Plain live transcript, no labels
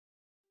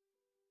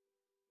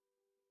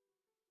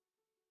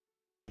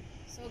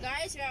So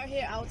guys, we are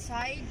here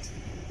outside.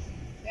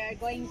 We are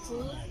going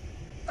to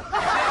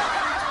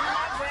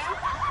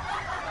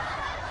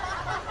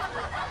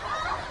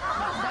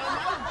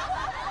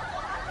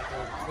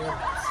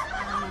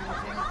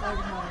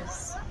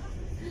McDonald's.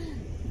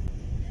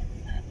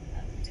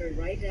 Turn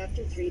right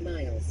after 3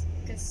 miles.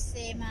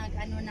 Kasi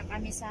ano na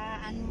kami sa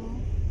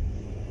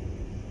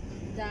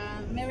the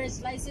marriage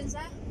license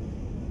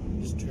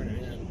Just turn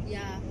it in.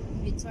 Yeah,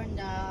 we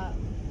turned the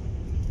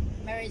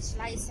marriage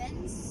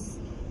license.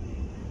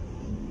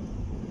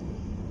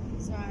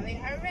 So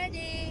we are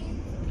ready.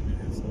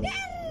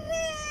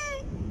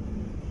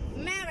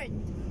 Married.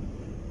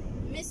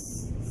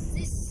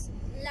 Mrs.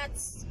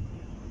 Let's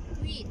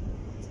tweet.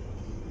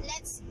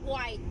 Let's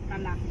white.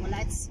 Kala mo,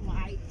 let's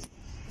white.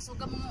 So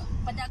mo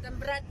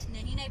padagan Brad,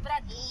 nahinay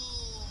Brad.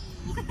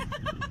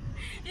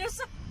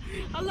 Yes.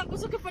 Ala ko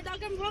sa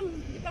padagan bang.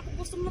 Di pa ko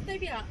gusto mo tayo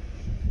biya.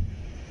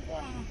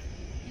 Wow.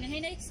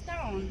 Hinahinay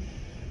down.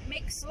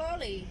 Make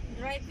slowly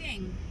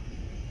driving.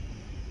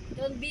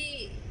 Don't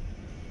be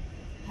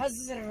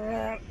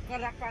hazard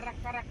karak.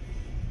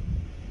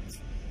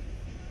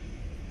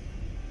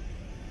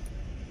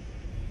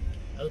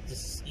 I hope this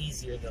is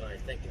easier than I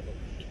think it will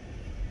be.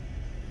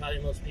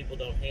 Probably most people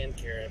don't hand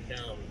carry them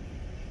down.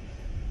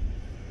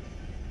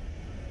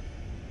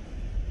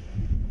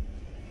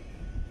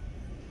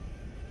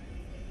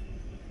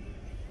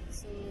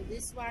 So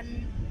this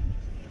one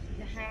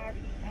I had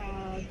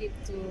give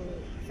to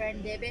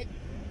friend David,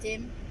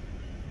 Tim.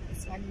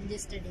 This one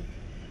yesterday.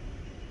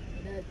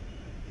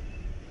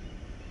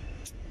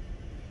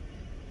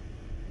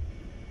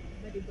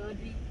 The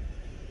body.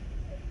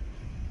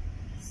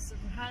 So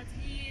hot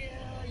here,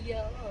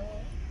 yo.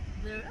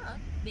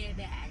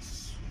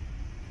 Bebesh.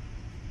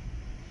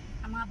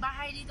 Ang mga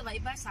bahay dito ba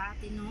iba sa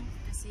atin, no?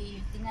 Kasi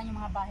tingnan yung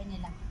mga bahay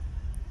nila.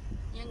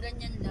 Yung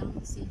ganyan lang,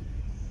 see.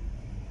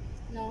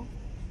 No?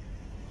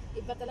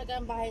 Iba talaga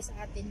ang bahay sa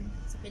atin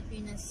sa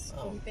Pilipinas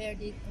compare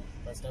dito.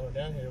 Last time we're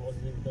down here, it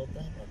wasn't even built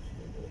that much.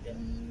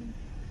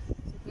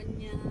 So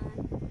ganyan.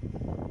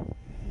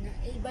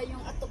 Iba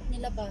yung atok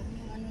nila ba?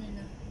 Yung ano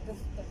nila,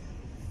 rooftop.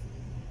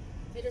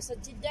 Pero sa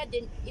Jeddah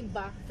din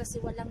iba kasi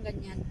walang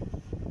ganyan.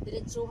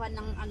 Diretsuhan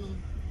ng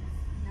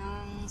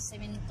ng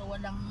semento,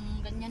 walang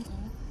ganyan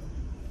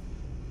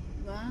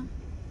Diba?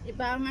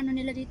 Iba ang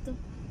nila dito.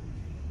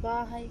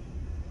 Bahay.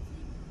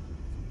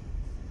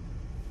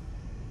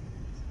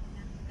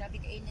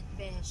 Grabe kainit,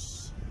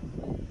 besh.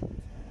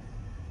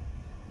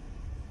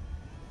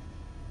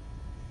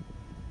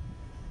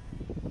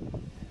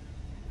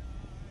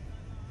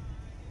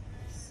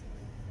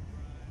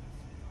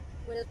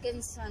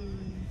 Wilkinson.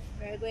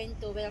 We're going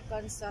to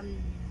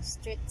Wilkinson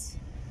Street.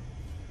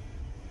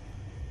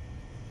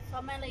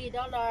 Family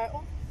Dollar.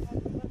 Oh,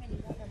 Family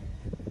Dollar.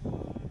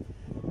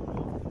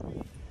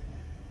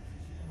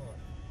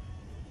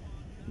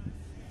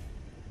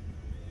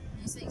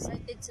 I'm so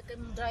excited sa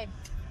kanyang drive.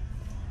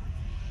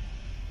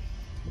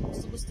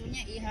 Gusto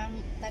niya ihang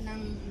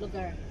tanang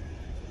lugar.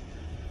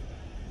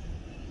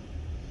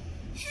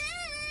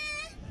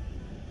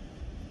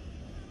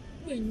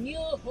 When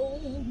you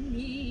hold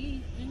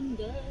me in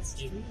the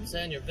street. Did you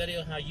say in your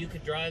video how you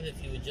could drive if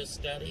you would just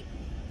study?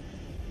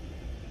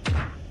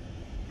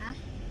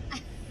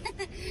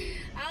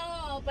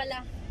 Oo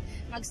pala.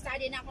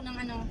 Mag-study na ako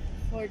ng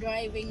for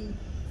driving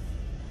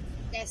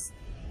test.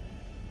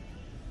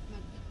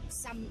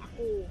 Mag-exam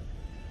ako.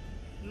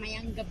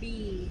 Mayang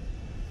gabi.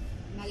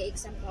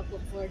 Mag-exam ako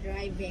for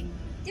driving.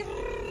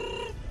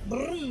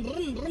 Brum,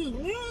 brum, brum,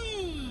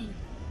 brum.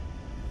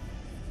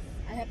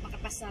 I hope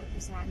makapasar ko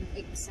sa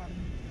exam,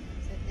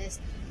 sa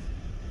test.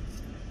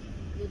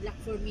 Good luck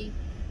for me.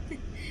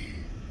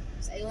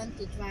 So I want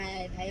to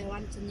drive. I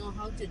want to know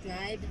how to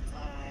drive the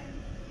car.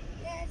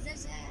 Yes,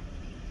 that's it.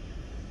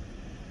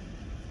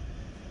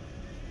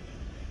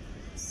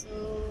 So,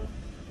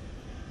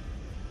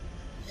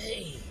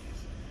 Hey!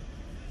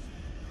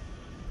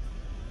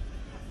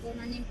 ako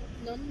na ning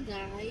putlon,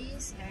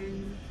 guys,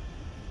 and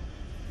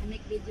I make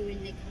video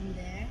when I come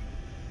there.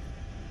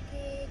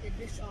 Okay, God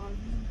bless all.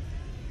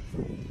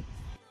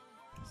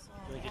 So,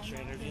 Can we get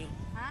your interview?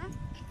 Huh?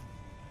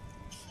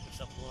 There's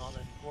something on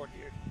that board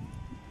here.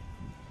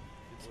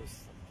 It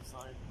was a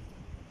sign.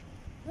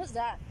 What's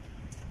that?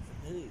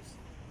 The news.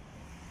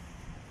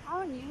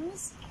 Our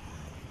news.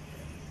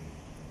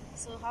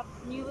 So have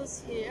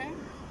news here.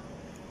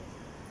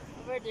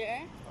 Over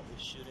there.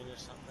 Probably shooting or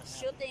something.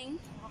 Shooting.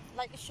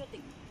 Like a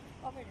shooting.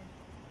 Over there.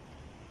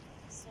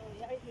 So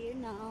we are here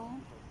now.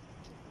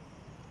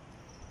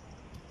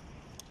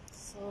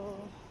 So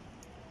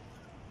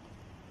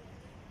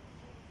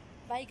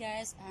bye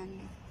guys,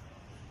 and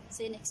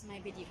see you next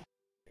my video.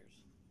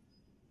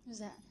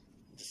 What's that?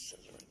 This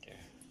says it right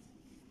there.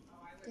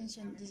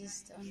 Attention, this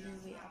is the only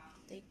way up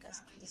to take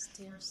us up the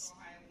stairs.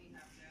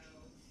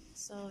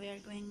 So we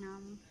are going now.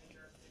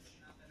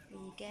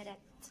 We get it.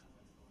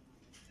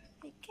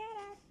 We get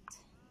it.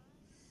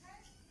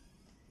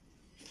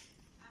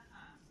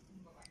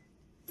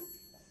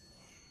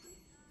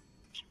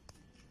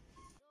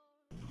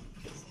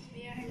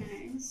 We are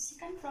nice.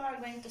 second floor.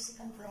 Going to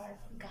second floor,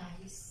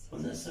 guys.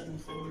 Wasn't that second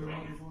floor we were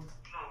on before?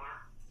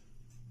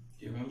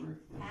 Do you remember?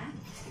 Huh?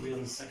 Were we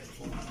on the second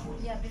floor before?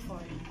 Yeah,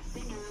 before.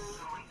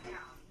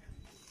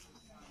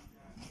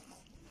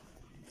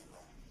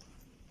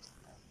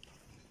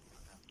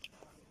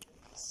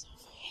 So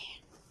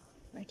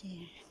right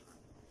here.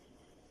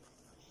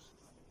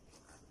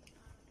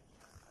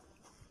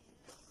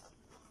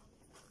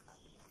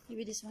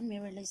 Maybe this one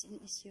mirrorless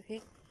is you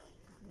here,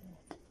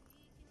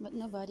 but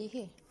nobody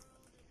here.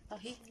 Oh,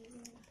 here.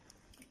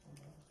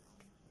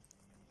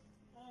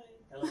 Hi.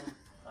 Hello.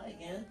 Hi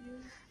again.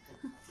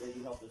 Yeah,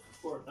 you helped us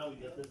before. Now we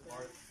got this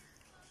part.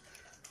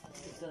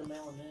 Instead of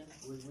mailing in,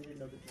 we didn't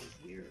know that it was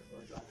here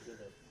or do I have to go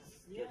to.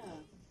 Yeah.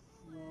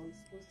 Well, you're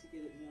supposed to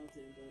get it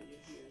melted, but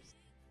you're here.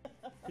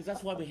 Because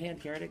that's why we hand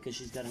carried it, because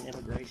she's got an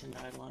immigration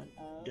deadline.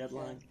 Okay.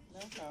 Deadline.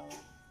 No problem.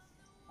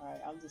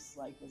 Alright, I'm just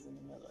like was in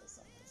the middle of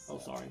something. Oh,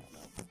 sorry.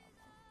 No problem.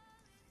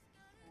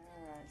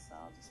 Alright, so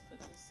I'll just put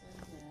this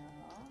in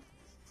now.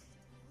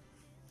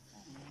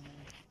 And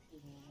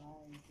Peter, why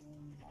are you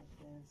doing like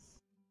this?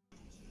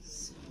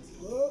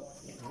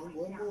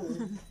 One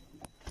more.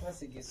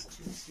 Plus it gets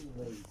too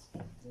late.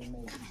 They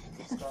may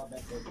start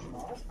back there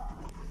tomorrow.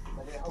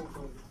 But they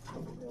hopefully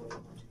they'll be able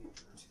to get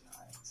through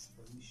tonight.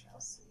 But we shall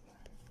see.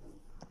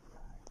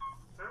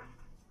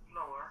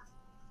 Lower.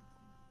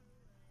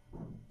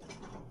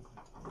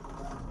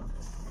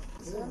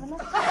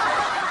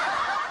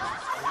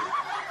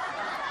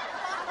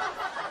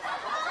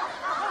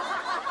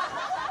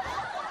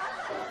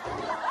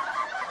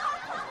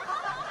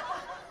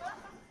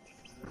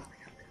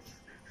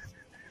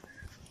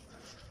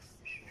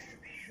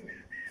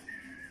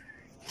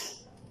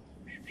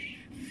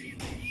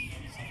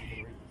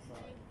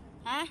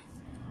 Huh?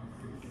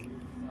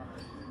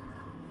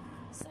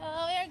 So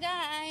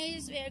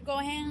we're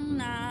going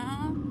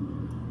now.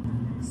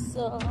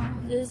 So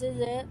this is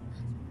it,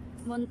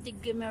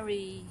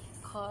 Montgomery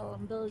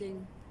column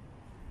building.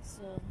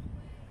 So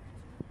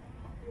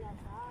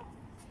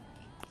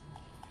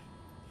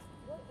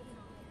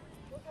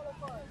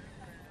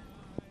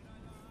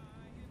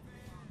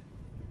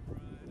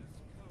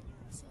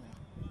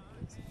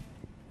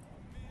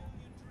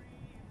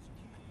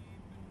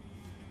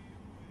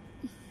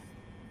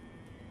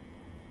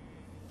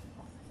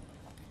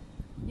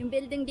yung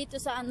building dito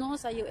sa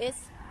sa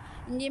US,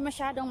 hindi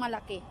masyadong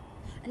malaki.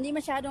 Hindi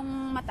masyadong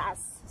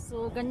mataas.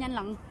 So ganyan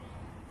lang.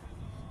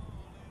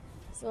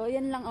 So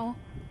yan lang oh.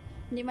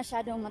 Hindi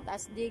masyadong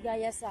mataas, di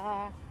gaya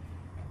sa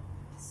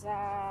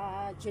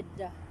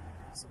Jeddah.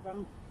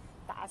 Sobrang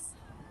taas.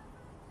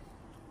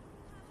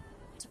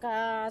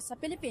 Tsaka sa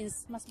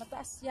Philippines, mas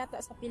mataas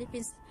yata sa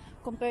Philippines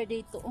compare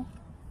dito. Oh.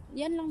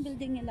 Yan lang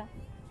building nila.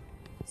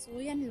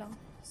 So yan lang.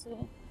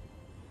 So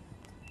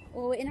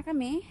uuwi na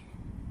kami.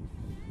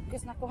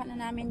 Kasi nakuha na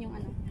namin yung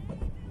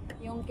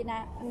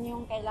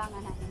yung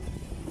kailangan natin.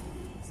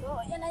 So,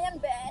 yan na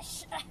yan,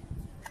 besh.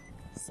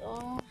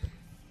 So,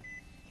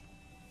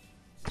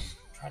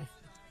 Try to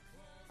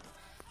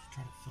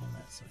film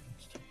that so you can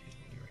still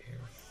feel your hair.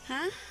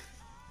 huh?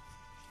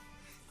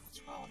 What's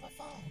wrong with my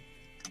phone?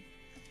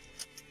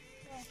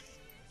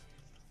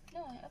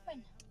 No,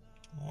 open.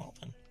 Won't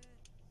open.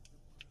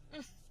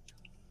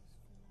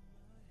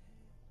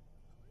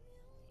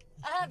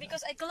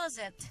 Because I close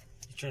it.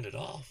 You turned it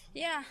off.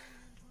 Yeah.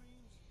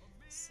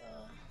 So,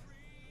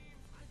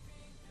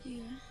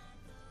 yeah.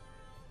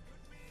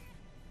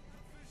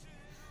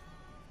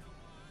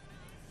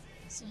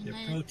 So, They're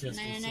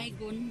protesting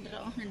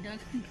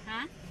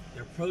huh?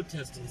 They're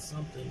protesting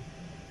something.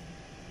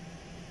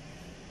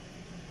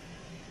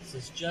 It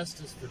says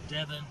justice for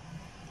Devin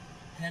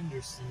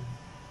Henderson.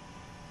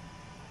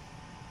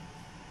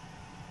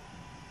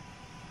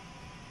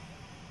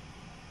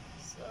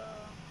 So,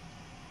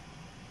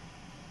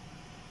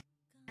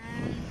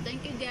 and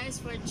thank you guys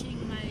for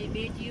watching my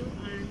video,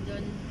 and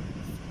don't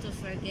to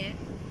forget,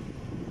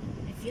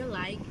 if you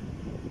like,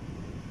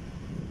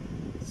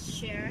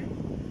 share,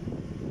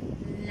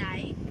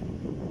 like,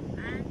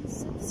 and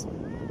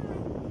subscribe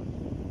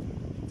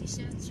to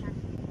Tisha's channel.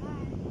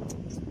 Bye.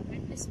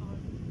 God all.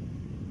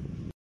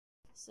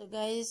 So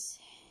guys,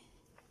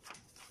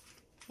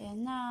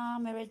 yan na,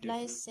 married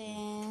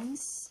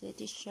license,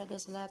 Leticia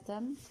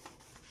Gaslatan.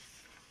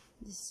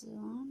 This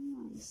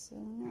one,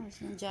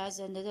 Jazz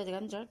and the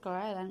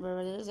correct,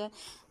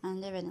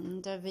 and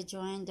they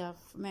joined the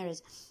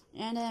marriage.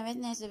 And I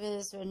witnessed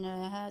this when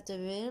I had to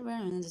be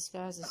and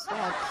discuss the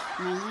swap.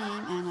 My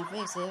name and I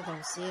fixed it.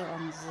 I see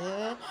on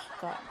the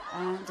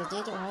and the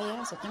date of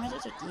Ohio, September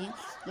 13,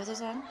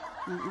 2000,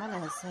 and all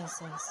that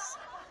says.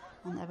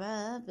 And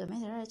above the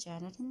marriage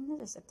and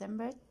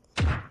September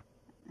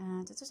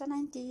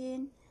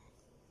 2019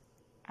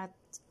 at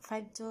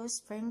 52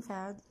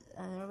 Springfield,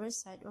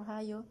 Riverside,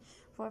 Ohio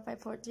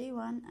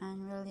 45431,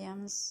 and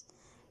Williams.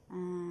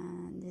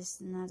 And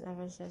this is not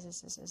ever.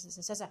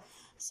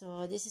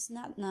 So this is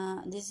not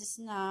now. This is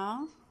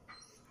now.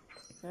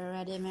 We're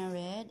already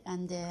married,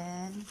 and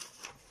then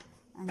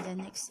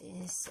next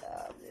is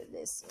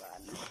this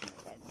one.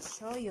 I can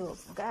show you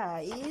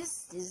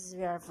guys. This is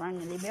we are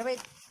finally married.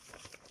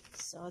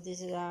 So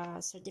this is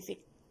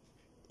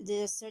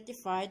a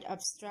certified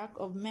abstract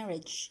of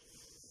marriage.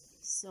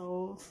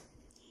 So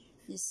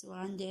this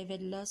one,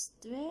 David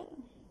Lustwell.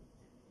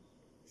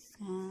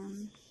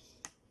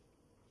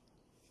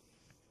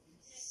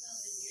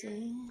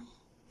 See,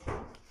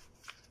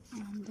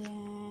 and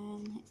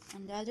then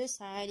on the other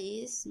side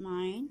is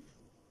mine,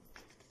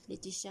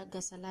 Leticia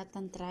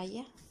Gasalatan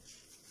Traya,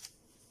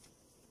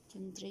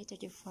 June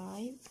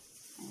 335,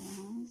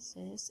 and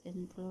says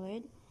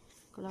employed,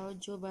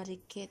 Claudio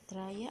Barique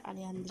Traya,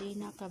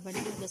 Alejandrina Caballo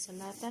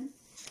Gasalatan.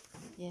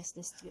 Yes,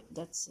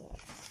 that's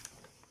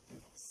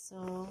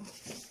so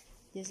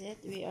this is it.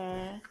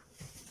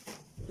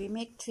 We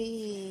make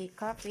 3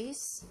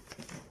 copies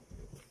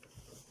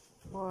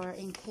for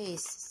in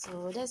case.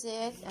 So that's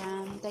it,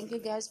 and thank you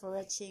guys for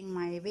watching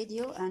my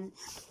video, and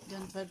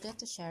don't forget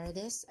to share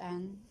this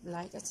and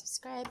like and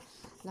subscribe.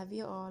 Love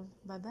you all.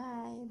 Bye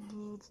bye.